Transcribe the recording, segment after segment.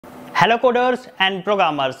Hello coders and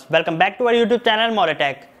programmers, welcome back to our YouTube channel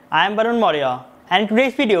MauryaTech. I am Varun Maurya, and in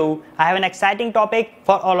today's video I have an exciting topic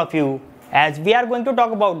for all of you, as we are going to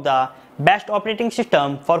talk about the best operating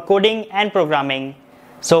system for coding and programming.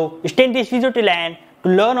 So stay in this video till end to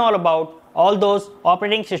learn all about all those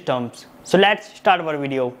operating systems. So let's start our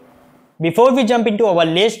video. Before we jump into our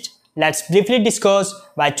list, let's briefly discuss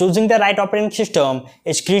why choosing the right operating system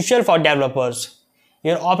is crucial for developers.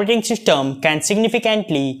 Your operating system can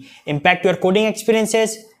significantly impact your coding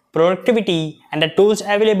experiences, productivity, and the tools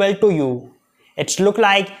available to you. It's look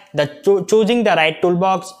like choosing the right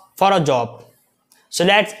toolbox for a job. So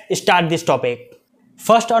let's start this topic.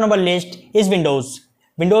 First on our list is Windows.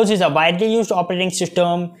 Windows is a widely used operating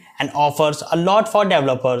system and offers a lot for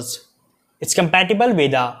developers. It's compatible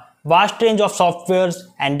with a vast range of softwares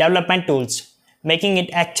and development tools, making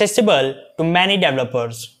it accessible to many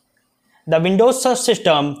developers. The Windows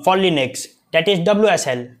Subsystem for Linux, that is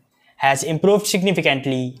WSL, has improved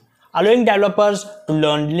significantly, allowing developers to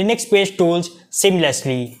learn Linux-based tools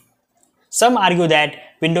seamlessly. Some argue that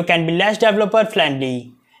Windows can be less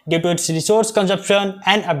developer-friendly due to its resource consumption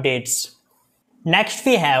and updates. Next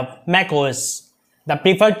we have macOS, the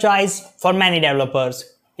preferred choice for many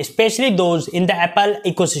developers, especially those in the Apple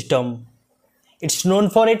ecosystem. It's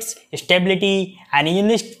known for its stability and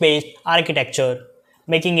Unix-based architecture,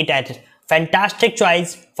 making it a fantastic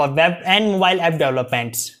choice for web and mobile app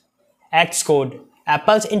developments. Xcode,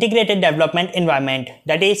 Apple's integrated development environment,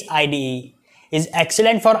 that is IDE, is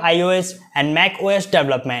excellent for iOS and macOS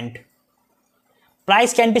development.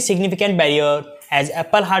 Price can be a significant barrier as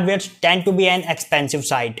Apple hardware tend to be an expensive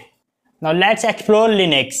side. Now let's explore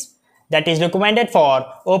Linux, that is recommended for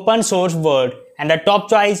open source world and a top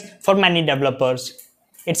choice for many developers.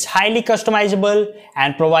 It's highly customizable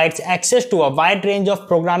and provides access to a wide range of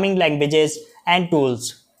programming languages and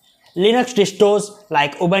tools. Linux distros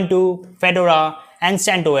like Ubuntu, Fedora, and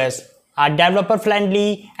CentOS are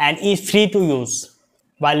developer-friendly and is free to use.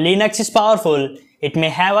 While Linux is powerful, it may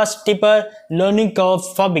have a steeper learning curve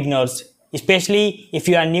for beginners, especially if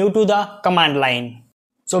you are new to the command line.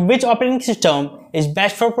 So which operating system is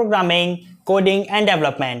best for programming, coding, and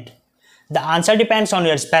development? The answer depends on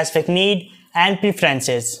your specific need and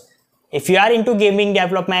preferences. If you are into gaming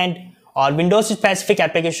development or Windows specific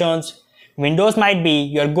applications, Windows might be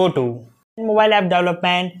your go-to. In mobile app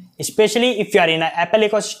development, especially if you are in an Apple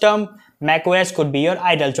ecosystem, macOS could be your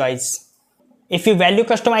ideal choice. If you value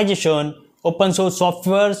customization, open source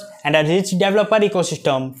softwares, and a rich developer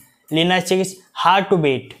ecosystem, Linux is hard to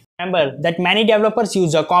beat. Remember that many developers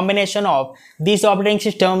use a combination of these operating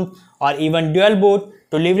systems or even dual boot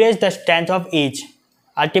to leverage the strength of each.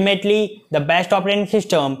 Ultimately, the best operating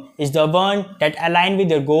system is the one that aligns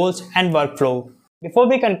with your goals and workflow. Before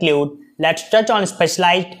we conclude, let's touch on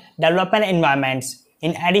specialized development environments.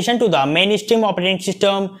 In addition to the mainstream operating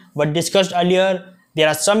system we discussed earlier, there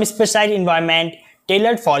are some specialized environments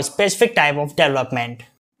tailored for a specific type of development.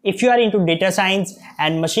 If you are into data science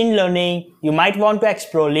and machine learning, you might want to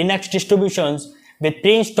explore Linux distributions with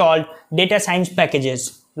pre-installed data science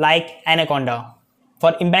packages like Anaconda.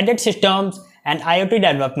 For embedded systems and IoT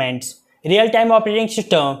developments, real-time operating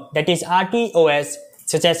system, that is RTOS,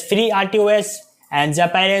 such as FreeRTOS and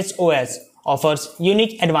Zapier OS, offers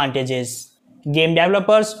unique advantages. Game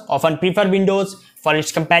developers often prefer Windows for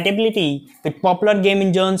its compatibility with popular game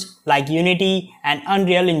engines like Unity and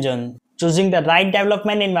Unreal Engine. Choosing the right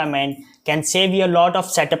development environment can save you a lot of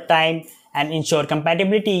setup time and ensure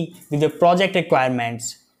compatibility with your project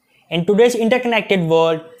requirements. In today's interconnected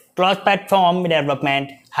world, cross-platform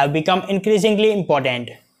development have become increasingly important.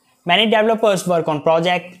 Many developers work on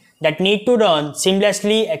projects that need to run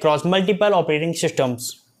seamlessly across multiple operating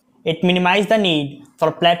systems. It minimizes the need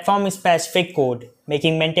for platform-specific code,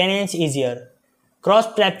 making maintenance easier.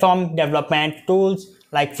 Cross-platform development tools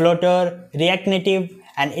like Flutter, React Native,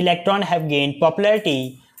 and Electron have gained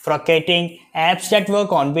popularity for creating apps that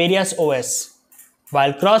work on various OS.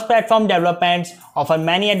 While cross-platform developments offer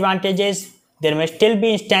many advantages, there may still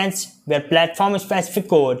be instances where platform-specific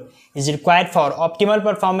code is required for optimal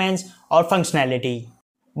performance or functionality.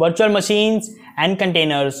 Virtual machines and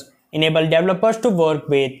containers enable developers to work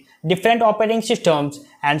with different operating systems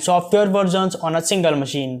and software versions on a single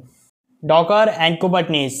machine. Docker and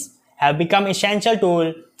Kubernetes have become essential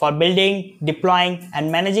tools for building, deploying,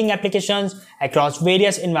 and managing applications across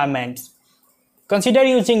various environments. Consider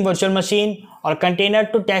using virtual machine or container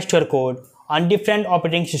to test your code on different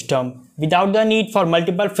operating systems without the need for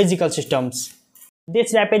multiple physical systems. In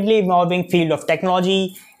this rapidly evolving field of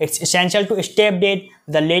technology, it's essential to stay updated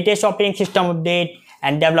with the latest operating system update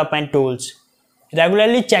and development tools.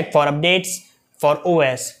 Regularly check for updates for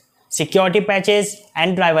OS, security patches,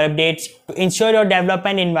 and driver updates to ensure your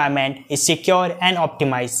development environment is secure and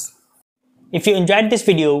optimized. If you enjoyed this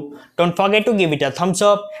video, don't forget to give it a thumbs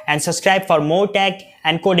up and subscribe for more tech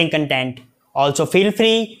and coding content. Also feel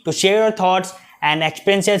free to share your thoughts and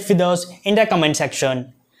experiences with us in the comment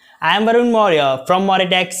section. I am Varun Maurya from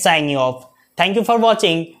MauryaTech signing off. Thank you for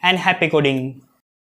watching and happy coding.